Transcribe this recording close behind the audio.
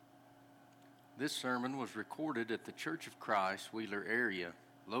This sermon was recorded at the Church of Christ, Wheeler area,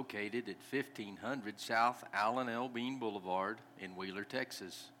 located at 1500 South Allen L. Bean Boulevard in Wheeler,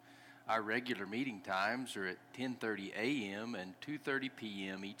 Texas. Our regular meeting times are at 10:30 a.m. and 2:30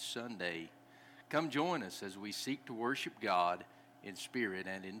 p.m. each Sunday. Come join us as we seek to worship God in spirit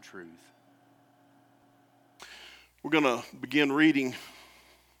and in truth. We're going to begin reading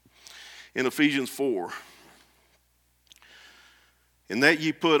in Ephesians 4. And that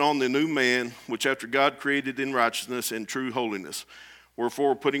ye put on the new man, which after God created in righteousness and true holiness.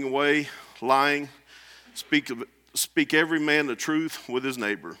 Wherefore, putting away lying, speak every man the truth with his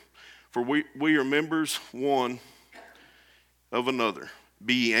neighbor. For we are members one of another.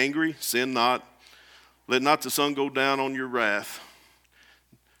 Be ye angry, sin not. Let not the sun go down on your wrath.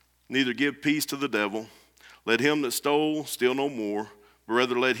 Neither give peace to the devil. Let him that stole steal no more, but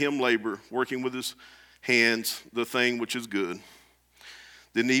rather let him labor, working with his hands the thing which is good.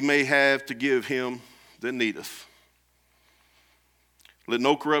 Then he may have to give him that needeth. Let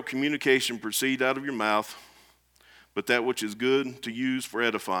no corrupt communication proceed out of your mouth, but that which is good to use for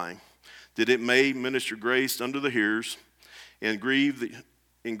edifying, that it may minister grace unto the hearers, and grieve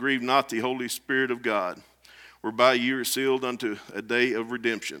not the Holy Spirit of God, whereby ye are sealed unto a day of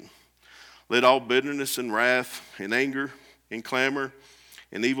redemption. Let all bitterness and wrath and anger and clamor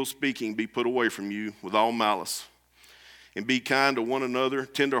and evil speaking be put away from you with all malice. And be kind to one another,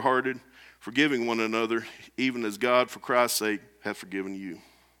 tenderhearted, forgiving one another, even as God for Christ's sake hath forgiven you.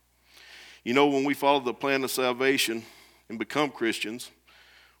 You know, when we follow the plan of salvation and become Christians,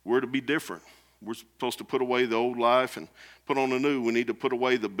 we're to be different. We're supposed to put away the old life and put on the new. We need to put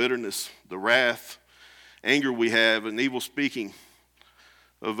away the bitterness, the wrath, anger we have, and evil speaking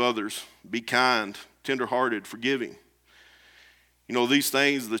of others. Be kind, tenderhearted, forgiving. You know, these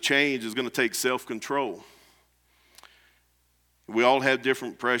things, the change is going to take self-control. We all have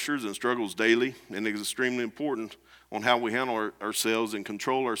different pressures and struggles daily, and it is extremely important on how we handle ourselves and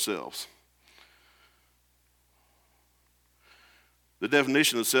control ourselves. The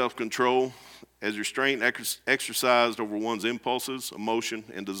definition of self-control as restraint exercised over one's impulses, emotion,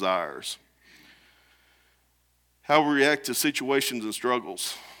 and desires. How we react to situations and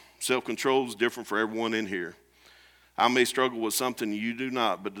struggles. Self-control is different for everyone in here. I may struggle with something you do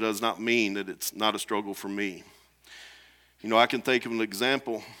not, but it does not mean that it's not a struggle for me. You know, I can think of an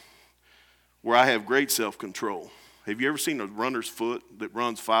example where I have great self-control. Have you ever seen a runner's foot that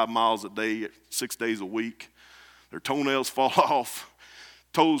runs 5 miles a day, 6 days a week? Their toenails fall off,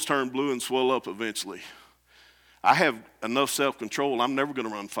 toes turn blue and swell up eventually. I have enough self-control, I'm never going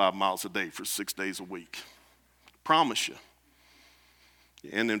to run 5 miles a day for 6 days a week. Promise you.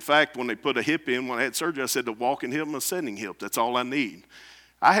 And in fact, when they put a hip in, when I had surgery, I said the walking hip and a sitting hip, that's all I need.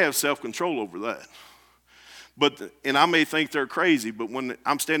 I have self-control over that. And I may think they're crazy, but when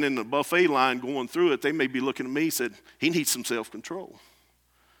I'm standing in the buffet line going through it, they may be looking at me and said, he needs some self-control.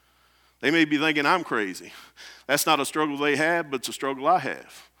 They may be thinking I'm crazy. That's not a struggle they have, but it's a struggle I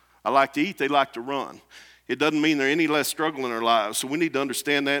have. I like to eat, they like to run. It doesn't mean there's any less struggle in our lives, so we need to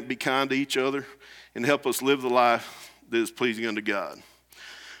understand that, be kind to each other, and help us live the life that is pleasing unto God.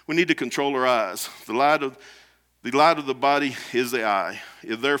 We need to control our eyes. The light of the body is the eye.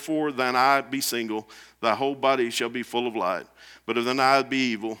 If therefore thine eye be single, thy whole body shall be full of light. But if thine eye be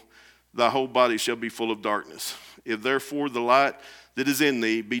evil, thy whole body shall be full of darkness. If therefore the light that is in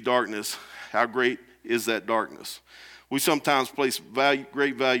thee be darkness, how great is that darkness? We sometimes place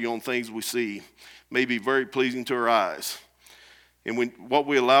great value on things we see, may be very pleasing to our eyes. And what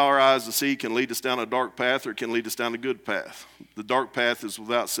we allow our eyes to see can lead us down a dark path or it can lead us down a good path. The dark path is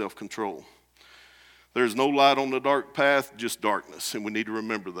without self-control. There's no light on the dark path, just darkness, and we need to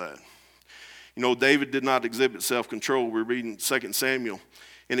remember that. You know, David did not exhibit self-control. We're reading 2 Samuel.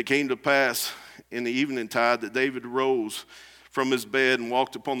 And it came to pass in the evening tide that David arose from his bed and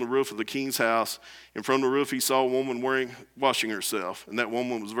walked upon the roof of the king's house. And from the roof he saw a woman washing herself. And that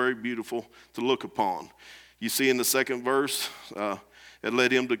woman was very beautiful to look upon. You see in the second verse, it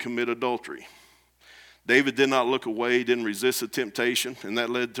led him to commit adultery. David did not look away, didn't resist the temptation, and that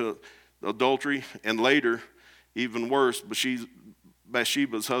led to adultery, and later, even worse,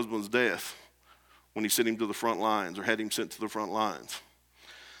 Bathsheba's husband's death when he sent him to the front lines or had him sent to the front lines.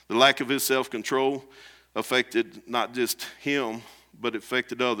 The lack of his self-control affected not just him, but it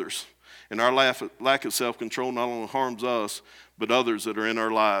affected others. And our lack of self-control not only harms us, but others that are in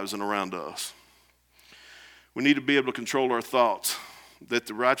our lives and around us. We need to be able to control our thoughts, that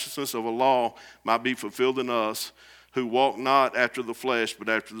the righteousness of a law might be fulfilled in us, who walk not after the flesh, but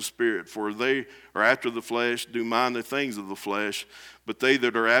after the Spirit. For they are after the flesh, do mind the things of the flesh, but they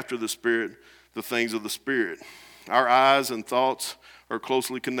that are after the Spirit, the things of the Spirit. Our eyes and thoughts are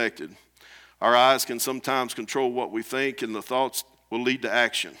closely connected. Our eyes can sometimes control what we think, and the thoughts will lead to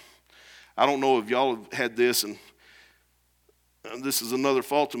action. I don't know if y'all have had this, and this is another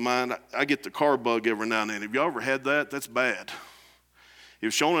fault of mine. I get the car bug every now and then. Have y'all ever had that? That's bad.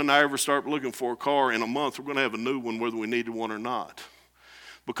 If Shona and I ever start looking for a car in a month, we're going to have a new one whether we needed one or not.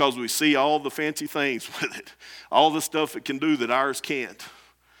 Because we see all the fancy things with it, all the stuff it can do that ours can't.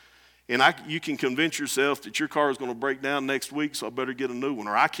 And you can convince yourself that your car is going to break down next week, so I better get a new one,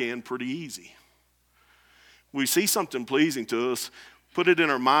 or I can pretty easy. We see something pleasing to us, put it in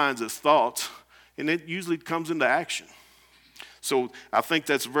our minds as thoughts, and it usually comes into action. So I think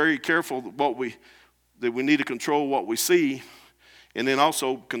that's very careful that we need to control what we see, and then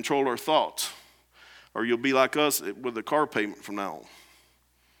also control our thoughts, or you'll be like us with the car payment from now on.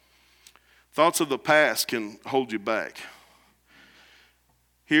 Thoughts of the past can hold you back.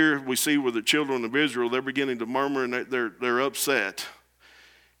 Here we see where the children of Israel, they're beginning to murmur and they're upset.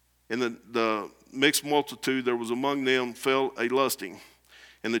 And the mixed multitude there was among them fell a lusting.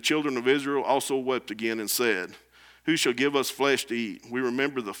 And the children of Israel also wept again and said, who shall give us flesh to eat? We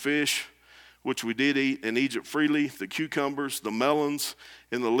remember the fish which we did eat in Egypt freely, the cucumbers, the melons,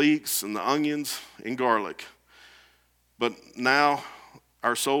 and the leeks, and the onions, and garlic. But now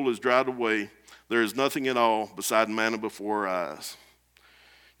our soul is dried away. There is nothing at all beside manna before our eyes.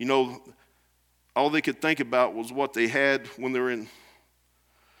 You know, all they could think about was what they had when they were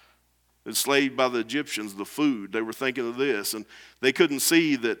enslaved by the Egyptians, the food. They were thinking of this. And they couldn't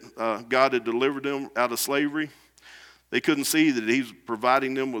see that God had delivered them out of slavery. They couldn't see that he was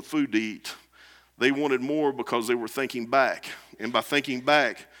providing them with food to eat. They wanted more because they were thinking back. And by thinking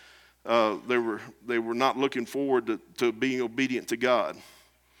back, they were not looking forward to being obedient to God.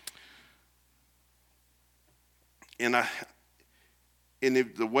 And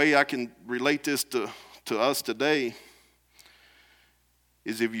if the way I can relate this to us today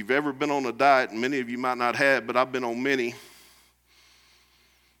is if you've ever been on a diet, and many of you might not have, but I've been on many.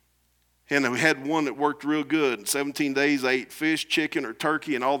 And we had one that worked real good. In 17 days, I ate fish, chicken, or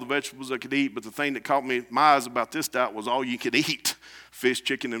turkey, and all the vegetables I could eat. But the thing that caught my eyes about this diet was all you could eat, fish,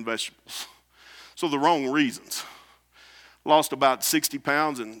 chicken, and vegetables. So the wrong reasons. Lost about 60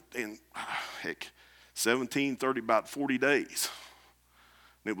 pounds in about 40 days.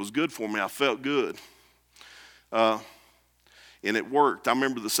 And it was good for me. I felt good. And it worked. I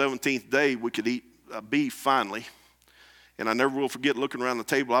remember the 17th day we could eat beef finally. And I never will forget looking around the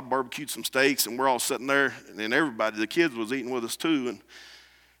table. I barbecued some steaks, and we're all sitting there. And everybody, the kids was eating with us too.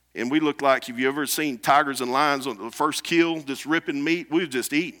 And we looked like, have you ever seen tigers and lions on the first kill, just ripping meat? We was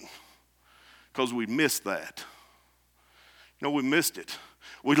just eating because we missed that. You know, we missed it.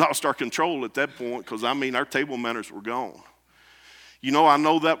 We lost our control at that point because, our table manners were gone. You know, I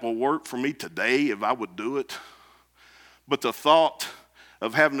know that will work for me today if I would do it. But the thought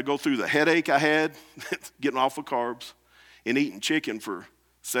of having to go through the headache I had, getting off of carbs, and eating chicken for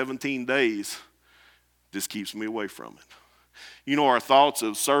 17 days just keeps me away from it. You know, our thoughts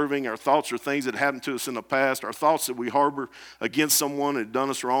of serving, our thoughts are things that happened to us in the past, our thoughts that we harbor against someone that had done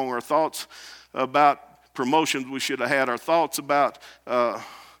us wrong, our thoughts about promotions we should have had, our thoughts about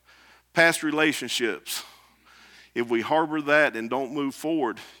past relationships. If we harbor that and don't move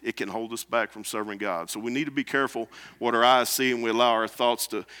forward, it can hold us back from serving God. So we need to be careful what our eyes see, and we allow our thoughts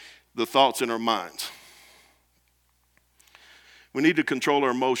the thoughts in our minds. We need to control our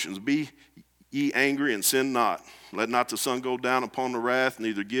emotions. Be ye angry and sin not. Let not the sun go down upon the wrath,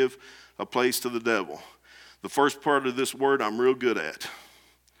 neither give a place to the devil. The first part of this word I'm real good at.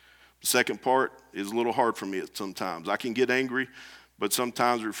 The second part is a little hard for me sometimes. I can get angry, but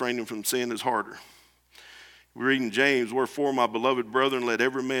sometimes refraining from sin is harder. We're reading James, wherefore, my beloved brethren, let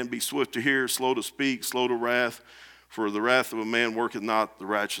every man be swift to hear, slow to speak, slow to wrath, for the wrath of a man worketh not the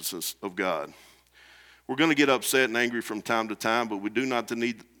righteousness of God. We're going to get upset and angry from time to time, but we do not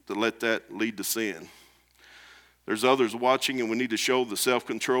need to let that lead to sin. There's others watching, and we need to show the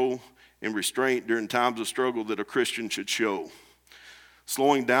self-control and restraint during times of struggle that a Christian should show.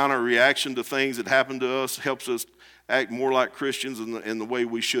 Slowing down our reaction to things that happen to us helps us act more like Christians in the way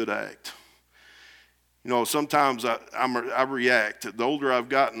we should act. You know, sometimes I react. The older I've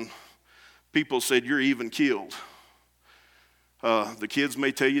gotten, people said, you're even keeled. The kids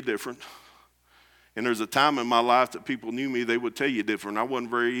may tell you different. And there's a time in my life that people knew me, they would tell you different. I wasn't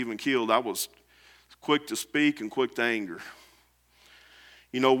very even keeled. I was quick to speak and quick to anger.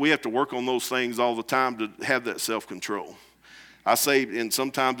 You know, we have to work on those things all the time to have that self-control. I say, and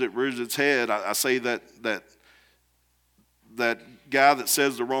sometimes it rears its head, I say that guy that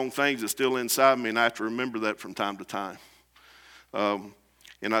says the wrong things is still inside me, and I have to remember that from time to time.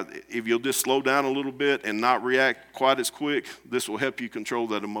 If you'll just slow down a little bit and not react quite as quick, this will help you control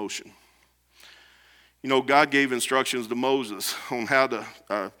that emotion. You know, God gave instructions to Moses on how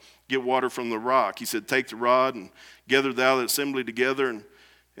to get water from the rock. He said, take the rod and gather thou the assembly together,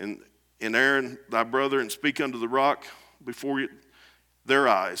 and Aaron thy brother, and speak unto the rock before their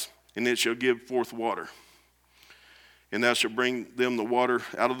eyes, and it shall give forth water. And thou shalt bring them the water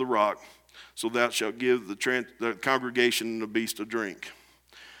out of the rock, so thou shalt give the congregation and the beast a drink.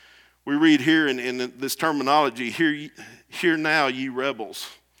 We read here in this terminology, hear now, ye rebels.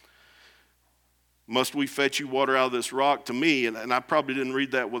 Must we fetch you water out of this rock? To me, and I probably didn't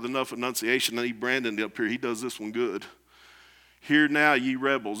read that with enough enunciation. I need Brandon up here. He does this one good. Hear now, ye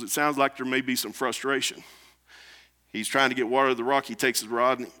rebels. It sounds like there may be some frustration. He's trying to get water out of the rock. He takes his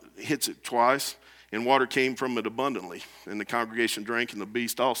rod and hits it twice, and water came from it abundantly. And the congregation drank, and the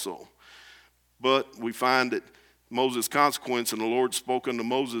beast also. But we find that Moses' consequence, and the Lord spoke unto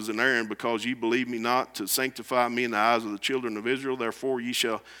Moses and Aaron, because ye believe me not to sanctify me in the eyes of the children of Israel, therefore ye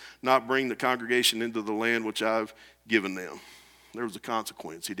shall not bring the congregation into the land which I've given them. There was a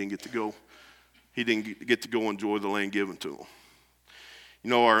consequence. He didn't get to go. He didn't get to go enjoy the land given to him. You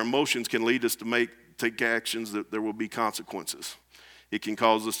know, our emotions can lead us to take actions that there will be consequences. It can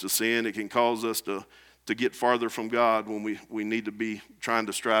cause us to sin. It can cause us to get farther from God when we need to be trying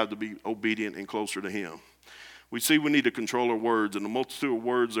to strive to be obedient and closer to Him. We see we need to control our words, and the multitude of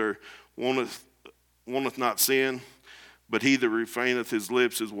words are wanteth not sin, but he that refraineth his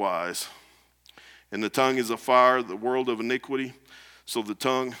lips is wise. And the tongue is a fire, the world of iniquity. So the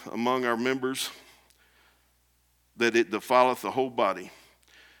tongue among our members, that it defileth the whole body,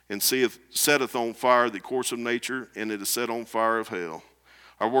 and setteth on fire the course of nature, and it is set on fire of hell.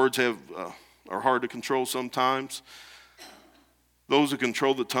 Our words are hard to control sometimes. Those who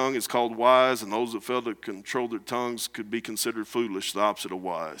control the tongue is called wise, and those that fail to control their tongues could be considered foolish, the opposite of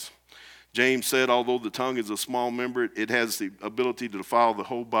wise. James said, although the tongue is a small member, it has the ability to defile the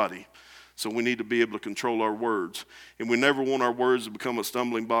whole body. So we need to be able to control our words. And we never want our words to become a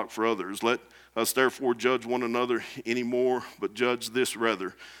stumbling block for others. Let us therefore judge one another anymore, but judge this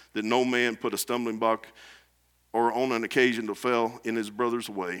rather, that no man put a stumbling block or on an occasion to fail in his brother's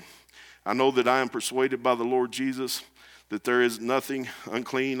way. I know that I am persuaded by the Lord Jesus that there is nothing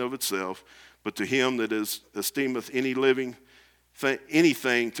unclean of itself, but to him that esteemeth anything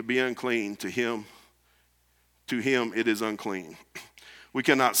to be unclean, to him it is unclean. We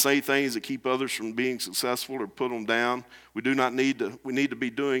cannot say things that keep others from being successful or put them down. We need to be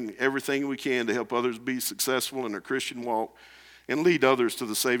doing everything we can to help others be successful in their Christian walk and lead others to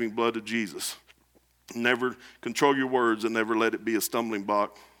the saving blood of Jesus. Never control your words, and never let it be a stumbling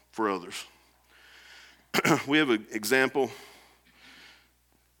block for others. We have an example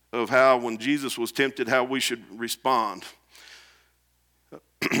of how, when Jesus was tempted, how we should respond.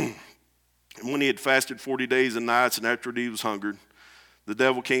 When he had fasted 40 days and nights, and after he was hungered, the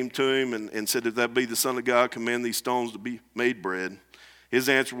devil came to him and said, if that be the Son of God, command these stones to be made bread. His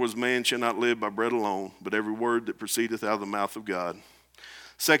answer was, man shall not live by bread alone, but every word that proceedeth out of the mouth of God.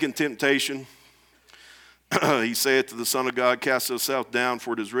 Second temptation, he saith to the Son of God, cast thyself down,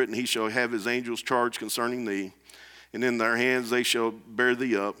 for it is written, he shall have his angels charged concerning thee, and in their hands they shall bear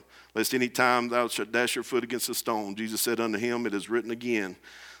thee up, lest any time thou shalt dash your foot against a stone. Jesus said unto him, it is written again,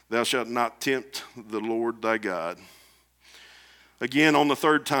 thou shalt not tempt the Lord thy God. Again, on the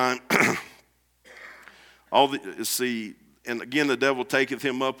third time, and again the devil taketh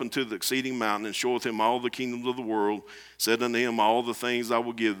him up into the exceeding mountain, and showeth him all the kingdoms of the world, said unto him, all the things I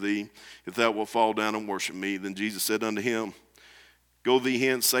will give thee, if thou wilt fall down and worship me. Then Jesus said unto him, go thee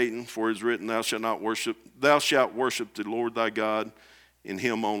hence, Satan, for it is written, thou shalt worship the Lord thy God, in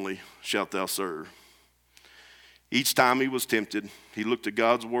him only shalt thou serve. Each time he was tempted, he looked at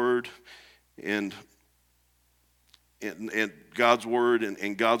God's word and God's word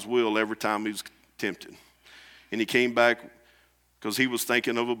and God's will every time he was tempted. And he came back because he was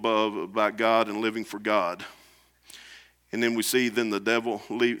thinking of above, about God and living for God. And then we see, then the devil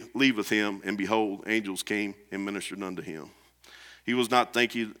leaveth him, and behold, angels came and ministered unto him. He was not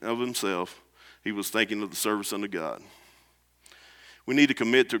thinking of himself. He was thinking of the service unto God. We need to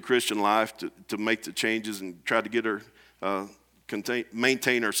commit to a Christian life to make the changes and try to get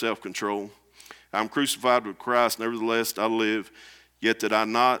maintain our self-control. I'm crucified with Christ, nevertheless I live, yet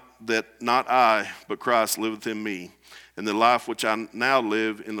not I, but Christ liveth in me. And the life which I now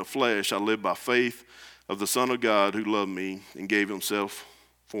live in the flesh, I live by faith of the Son of God, who loved me and gave himself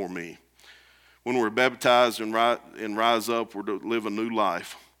for me. When we're baptized and rise up, we're to live a new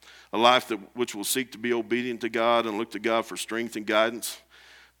life, a life which will seek to be obedient to God and look to God for strength and guidance.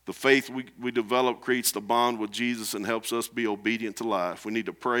 The faith we develop creates the bond with Jesus and helps us be obedient to life. We need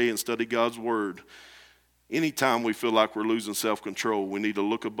to pray and study God's word. Anytime we feel like we're losing self-control, we need to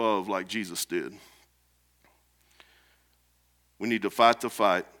look above like Jesus did. We need to fight the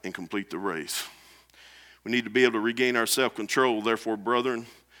fight and complete the race. We need to be able to regain our self-control. Therefore, brethren,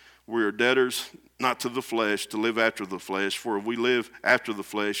 we are debtors not to the flesh, to live after the flesh. For if we live after the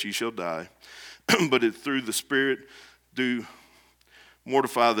flesh, ye shall die. But if through the Spirit do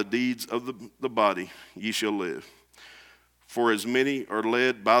mortify the deeds of the body, ye shall live. For as many are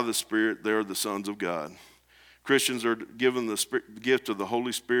led by the Spirit, they are the sons of God. Christians are given the gift of the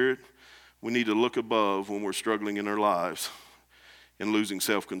Holy Spirit. We need to look above when we're struggling in our lives and losing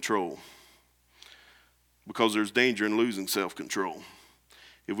self-control, because there's danger in losing self-control.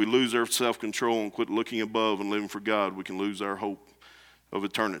 If we lose our self-control and quit looking above and living for God, we can lose our hope of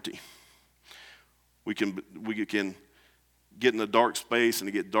eternity. We can get in a dark space and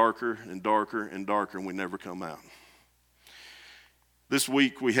it get darker and darker and darker, and we never come out. This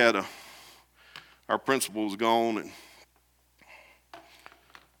week we had our principal was gone and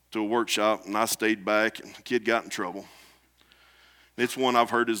to a workshop, and I stayed back, and the kid got in trouble. It's one I've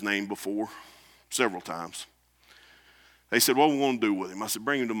heard his name before several times. They said, what do we want to do with him? I said,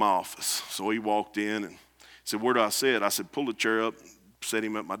 bring him to my office. So he walked in and said, where do I sit? I said, pull the chair up, set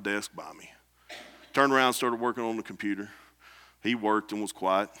him at my desk by me. Turned around and started working on the computer. He worked and was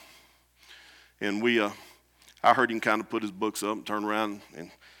quiet. And I heard him kind of put his books up and turn around and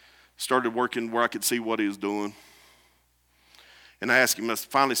started working where I could see what he was doing. And I asked him, I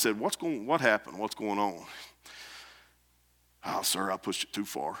finally said, what happened? What's going on? Oh, sir, I pushed it too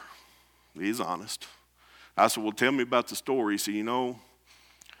far. He's honest. I said, well, tell me about the story. He said, when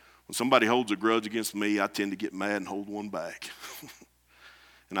somebody holds a grudge against me, I tend to get mad and hold one back.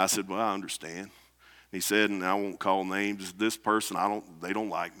 And I said, well, I understand. And he said, and I won't call names, this person, they don't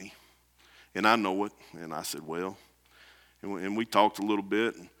like me. And I know it. And I said, well, and we talked a little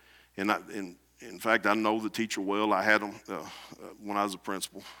bit. And in fact, I know the teacher well. I had him when I was a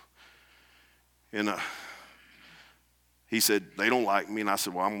principal. And he said, they don't like me. And I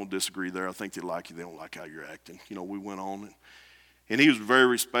said, well, I'm going to disagree there. I think they like you. They don't like how you're acting. We went on. And he was very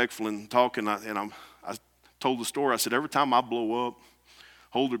respectful in talking. I told the story. I said, every time I blow up,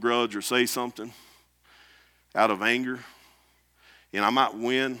 hold a grudge, or say something out of anger, and I might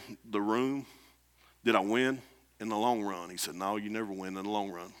win the room, did I win in the long run? He said, no, you never win in the long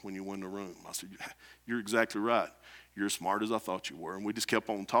run when you win the room. I said, you're exactly right. You're as smart as I thought you were. And we just kept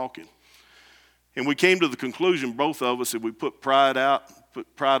on talking. And we came to the conclusion, both of us, that we put pride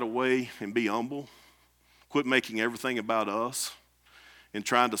away and be humble, quit making everything about us and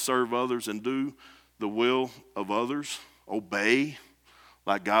trying to serve others and do the will of others, obey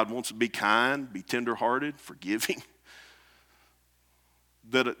like God wants to, be kind, be tenderhearted, forgiving,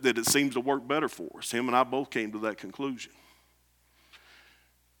 that it seems to work better for us. Him and I both came to that conclusion.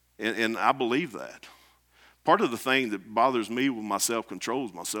 And I believe that. Part of the thing that bothers me with my self-control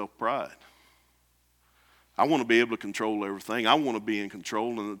is my self-pride. I want to be able to control everything. I want to be in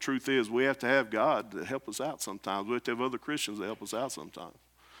control. And the truth is, we have to have God to help us out sometimes. We have to have other Christians to help us out sometimes.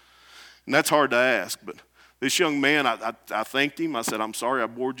 And that's hard to ask. But this young man, I thanked him. I said, I'm sorry I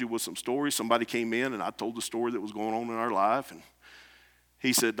bored you with some stories. Somebody came in and I told the story that was going on in our life. And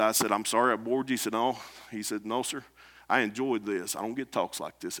I said, I'm sorry I bored you. He said, no. He said, no, sir. I enjoyed this. I don't get talks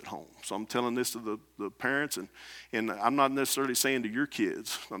like this at home. So I'm telling this to the parents, and I'm not necessarily saying to your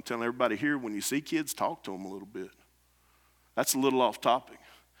kids. I'm telling everybody here, when you see kids, talk to them a little bit. That's a little off topic.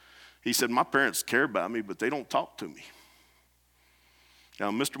 He said, my parents care about me, but they don't talk to me.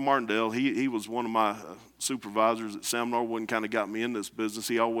 Now, Mr. Martindale, he was one of my supervisors at Sam Norwood and kind of got me in this business.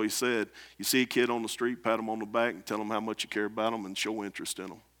 He always said, you see a kid on the street, pat him on the back and tell him how much you care about him and show interest in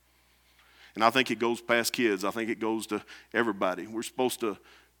him. And I think it goes past kids. I think it goes to everybody. We're supposed to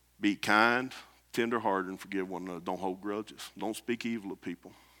be kind, tenderhearted, and forgive one another. Don't hold grudges. Don't speak evil of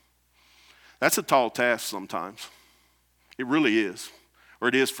people. That's a tall task sometimes. It really is. Or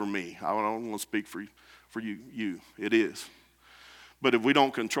it is for me. I don't want to speak for you. It is. But if we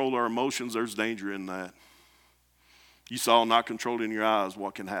don't control our emotions, there's danger in that. You saw not controlling your eyes,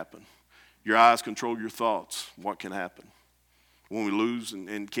 what can happen? Your eyes control your thoughts, what can happen? When we lose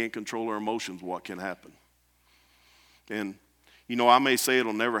and can't control our emotions, what can happen? And, I may say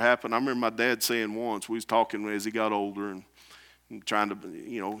it'll never happen. I remember my dad saying once, we was talking as he got older and trying to,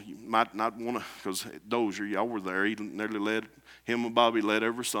 you might not want to, because Dozier, y'all were there. He nearly him and Bobby led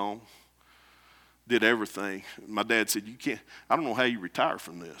every song, did everything. My dad said, I don't know how you retire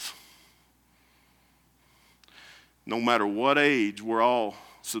from this. No matter what age, we're all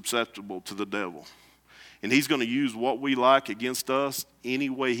susceptible to the devil. And he's going to use what we like against us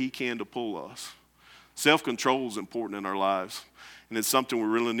any way he can to pull us. Self-control is important in our lives. And it's something we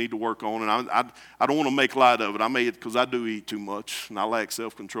really need to work on. And I don't want to make light of it. I may, because I do eat too much, and I lack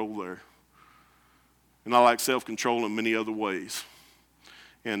self-control there. And I lack self-control in many other ways.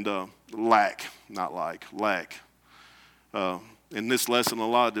 And lack. In this lesson, a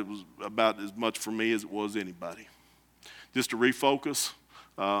lot, it was about as much for me as it was anybody. Just to refocus,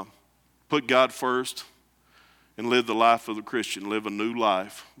 put God first, and live the life of the Christian. Live a new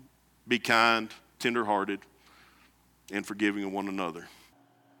life. Be kind, tenderhearted, and forgiving of one another.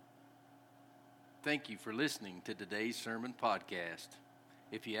 Thank you for listening to today's sermon podcast.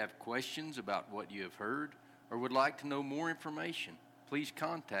 If you have questions about what you have heard or would like to know more information, please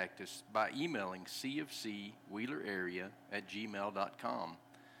contact us by emailing cfcwheelerarea@gmail.com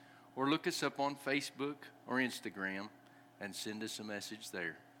or look us up on Facebook or Instagram and send us a message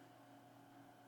there.